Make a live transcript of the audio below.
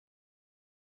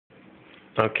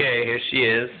Okay, here she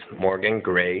is, Morgan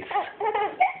Grace.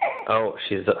 Oh,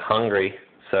 she's hungry.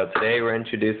 So today we're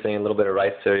introducing a little bit of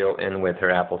rice cereal in with her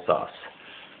applesauce.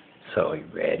 So, you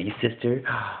ready, sister?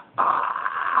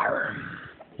 As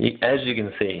you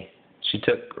can see, she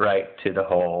took right to the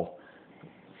whole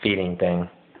feeding thing.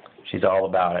 She's all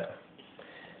about it.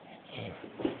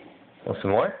 Want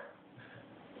some more?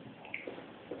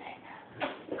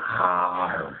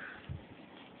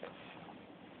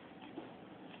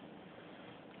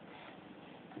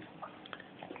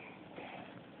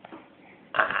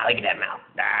 Look at that mouth.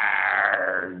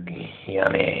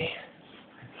 Yummy.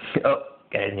 Oh,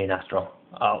 get it in your nostril.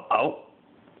 Oh,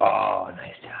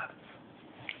 nice job.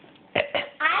 I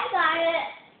got it.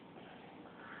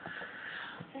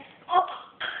 Oh.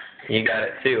 You got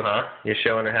it too, huh? You're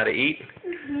showing her how to eat?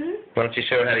 Mhm. Why don't you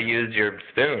show her how to use your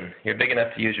spoon? You're big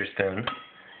enough to use your spoon.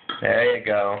 There you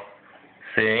go.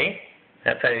 See?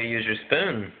 That's how you use your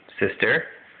spoon, sister.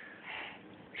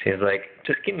 She's like,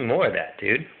 just give me more of that,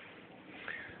 dude.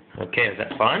 Okay, is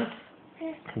that fun?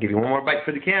 I'll give you one more bite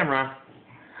for the camera.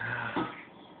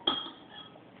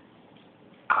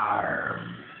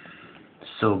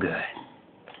 So good.